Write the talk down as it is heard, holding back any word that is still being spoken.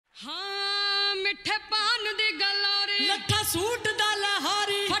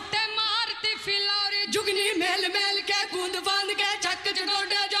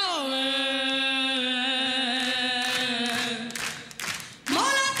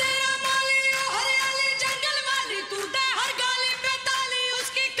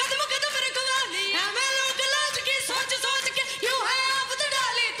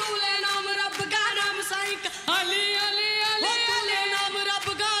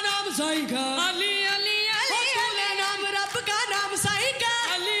साईं का अली अली अली तूने नाम रब का नाम साईं का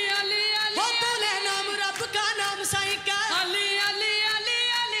अली अली अली हो तूने नाम रब का नाम साईं का अली अली अली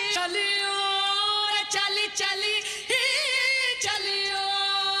अली चलियो रे चली चली ही चलियो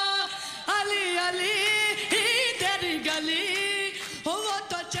अली अली ही तेरी गली हो वो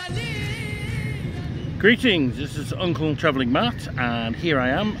तो चली. Greetings, this is Uncle Travelling Matt, and here I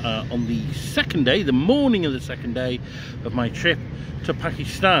am on the second day, the morning of the second day of my trip to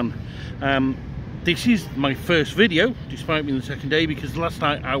Pakistan. This is my first video, despite being the second day, because last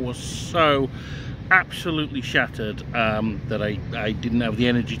night I was so absolutely shattered that I didn't have the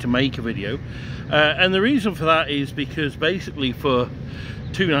energy to make a video. And the reason for that is because basically for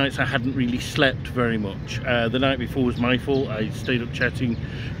 2 nights I hadn't really slept very much. The night before was my fault. I stayed up chatting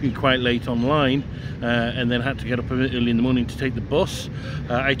quite late online and then had to get up a bit early in the morning to take the bus.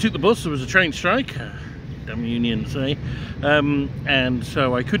 I took the bus, there was a train strike, damn unions, eh? And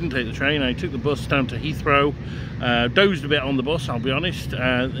so I couldn't take the train. I took the bus down to Heathrow, dozed a bit on the bus, I'll be honest,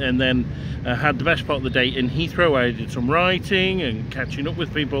 and then had the best part of the day in Heathrow. I did some writing and catching up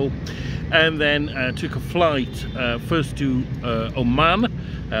with people, and then took a flight first to Oman,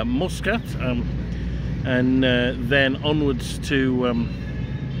 Muscat, and then onwards to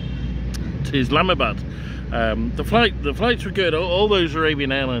Islamabad. The flights were good. All those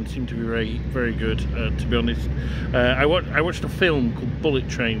Arabian airlines seem to be very good, to be honest. I watched a film called Bullet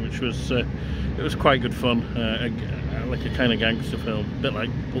Train, which was it was quite good fun, like a kind of gangster film, a bit like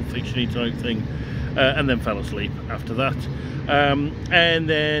Pulp Fiction-y type thing, and then fell asleep after that. And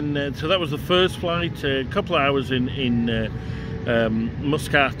then so that was the first flight. A couple of hours in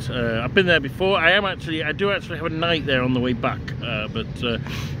Muscat. I've been there before. I do actually have a night there on the way back, but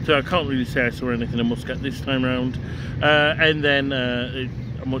so I can't really say I saw anything in Muscat this time around. And then a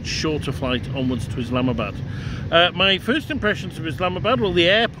much shorter flight onwards to Islamabad. My first impressions of Islamabad, well, the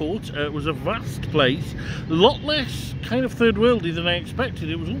airport was a vast place, a lot less kind of third worldy than I expected.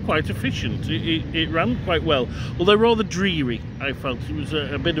 It was all quite efficient. It ran quite well, although rather dreary. I felt it was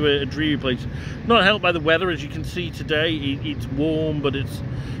a bit of a dreary place. Not helped by the weather, as you can see today. It's warm, but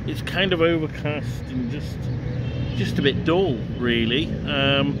it's kind of overcast and just a bit dull, really.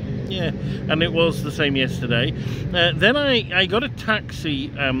 Yeah, and it was the same yesterday. Then I got a taxi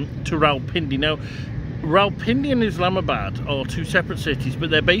to Rawalpindi. Now, Rawalpindi and Islamabad are 2 separate cities, but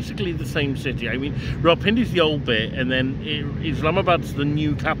they're basically the same city. I mean, Rawalpindi's the old bit, and then Islamabad's the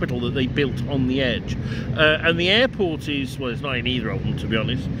new capital that they built on the edge. And the airport is, well, it's not in either of them, to be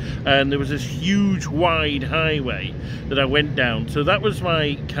honest. And there was this huge, wide highway that I went down. So that was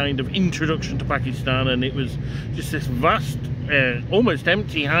my kind of introduction to Pakistan, and it was just this vast, almost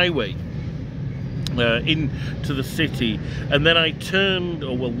empty highway into the city. And then I turned,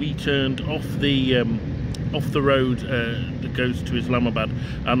 or well, we turned off the road that goes to Islamabad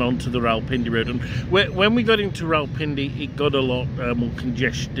and onto the Rawalpindi road. And when we got into Rawalpindi, it got a lot more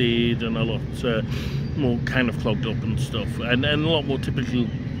congested and a lot more kind of clogged up and stuff, and a lot more typical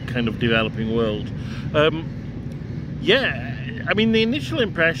kind of developing world. Yeah, I mean, the initial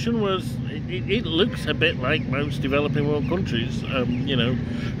impression was it looks a bit like most developing world countries. You know,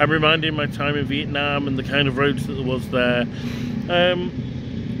 I'm reminded of my time in Vietnam and the kind of roads that there was there.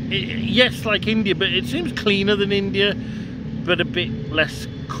 Yes, like India, but it seems cleaner than India, but a bit less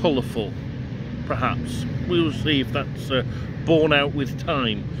colourful, perhaps. We'll see if that's borne out with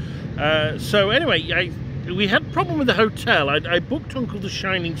time. So anyway, we had a problem with the hotel. I booked Uncle the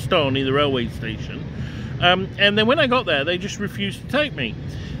Shining Star near the railway station, and then when I got there, they just refused to take me.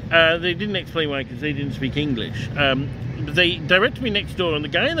 They didn't explain why, because they didn't speak English. They directed me next door, and the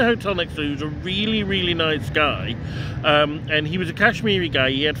guy in the hotel next door, he was a really nice guy, and he was a Kashmiri guy.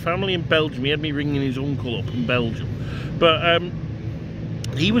 He had family in Belgium. He had me ringing his uncle up in Belgium, but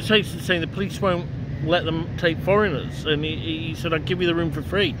he was saying the police won't let them take foreigners, and he said, I'd give you the room for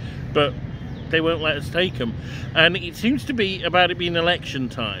free, but they won't let us take them. And it seems to be about it being election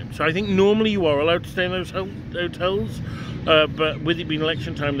time, so I think normally you are allowed to stay in those hotels, but with it being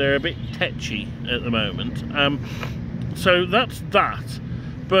election time, they're a bit tetchy at the moment. So that's that.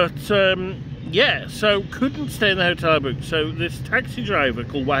 But yeah, so couldn't stay in the hotel I booked. So this taxi driver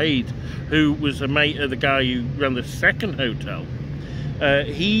called Wahid, who was a mate of the guy who ran the second hotel,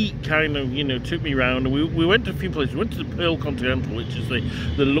 he kind of, you know, took me around, and we went to a few places. We went to the Pearl Continental, which is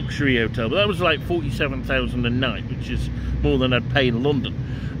the luxury hotel, but that was like 47,000 a night, which is more than I'd pay in London.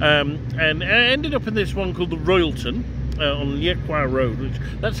 And I ended up in this one called the Royalton, on Liekwa Road, which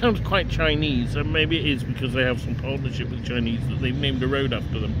that sounds quite Chinese, and maybe it is because they have some partnership with Chinese that they've named a road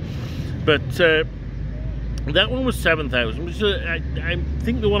after them. But that one was 7,000, which I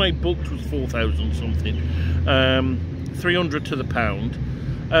think the one I booked was 4,000 something, 300 to the pound.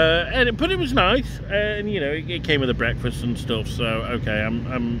 But it was nice, and you know, it came with a breakfast and stuff. So okay,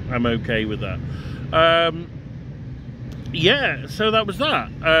 I'm okay with that. Yeah, so that was that.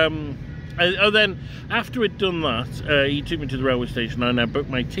 Then after we'd done that, he took me to the railway station, and I booked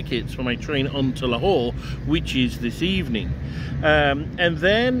my tickets for my train on to Lahore, which is this evening. And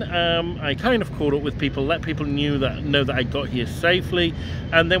then I kind of caught up with people, let people know that I got here safely,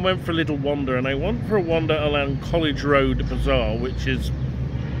 and then went for a little wander. And I went for a wander along College Road Bazaar, which is,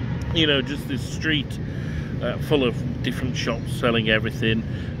 you know, just this street full of different shops selling everything.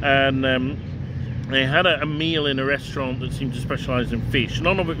 And I had a meal in a restaurant that seemed to specialise in fish.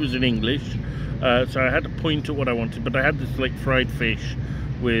 None of it was in English, so I had to point at what I wanted, but I had this like fried fish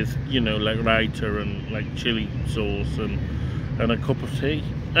with, you know, like raita and like chili sauce and a cup of tea,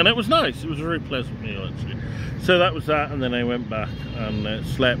 and it was nice. It was a very pleasant meal actually. So that was that, and then I went back and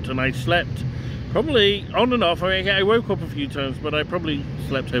slept, and I slept probably on and off. I woke up a few times, but I probably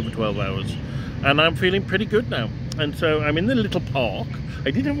slept over 12 hours, and I'm feeling pretty good now. And so I'm in the little park. I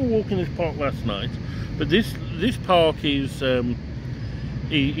did have a walk in this park last night, but this park is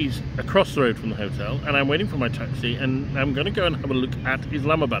across the road from the hotel, and I'm waiting for my taxi, and I'm going to go and have a look at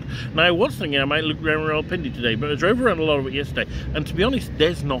Islamabad. Now, I was thinking I might look around Rawalpindi today, but I drove around a lot of it yesterday, and to be honest,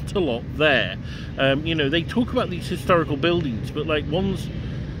 there's not a lot there. You know, they talk about these historical buildings, but like one's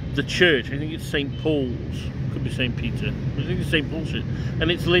the church, I think it's St. Paul's, could be St. Peter, I think it's St. Paul's,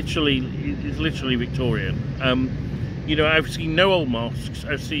 and it's literally Victorian. You know, I've seen no old mosques,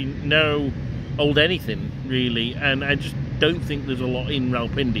 I've seen no old anything really, and I just don't think there's a lot in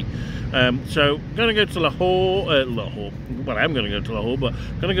Rawalpindi. So I'm going to go to Lahore, well, I'm going to go to Lahore, but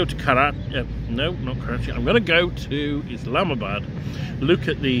I'm going to go to no, not Karachi, I'm going to go to Islamabad, look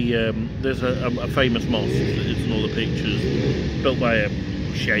at the, there's a famous mosque, it's in all the pictures, built by a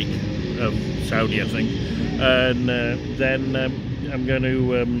sheikh of Saudi, I think, and then I'm going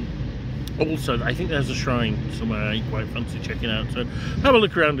to, also, I think there's a shrine somewhere I quite fancy checking out. So have a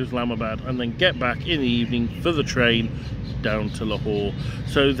look around Islamabad and then get back in the evening for the train down to Lahore.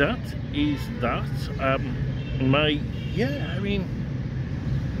 So that is that. Yeah, I mean,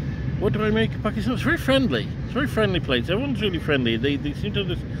 what do I make of Pakistan? It's very friendly. It's a very friendly place. Everyone's really friendly. They seem to have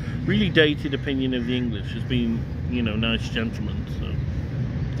this really dated opinion of the English as being, you know, nice gentlemen. So.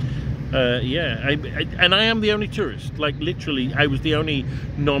 Yeah, and I am the only tourist. Like literally, I was the only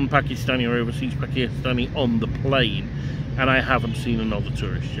non-Pakistani or overseas Pakistani on the plane, and I haven't seen another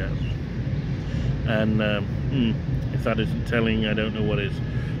tourist yet. And if that isn't telling, I don't know what is.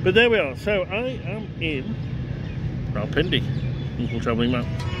 But there we are. So I am in Rawalpindi. Travelling map.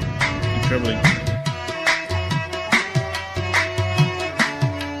 Keep travelling.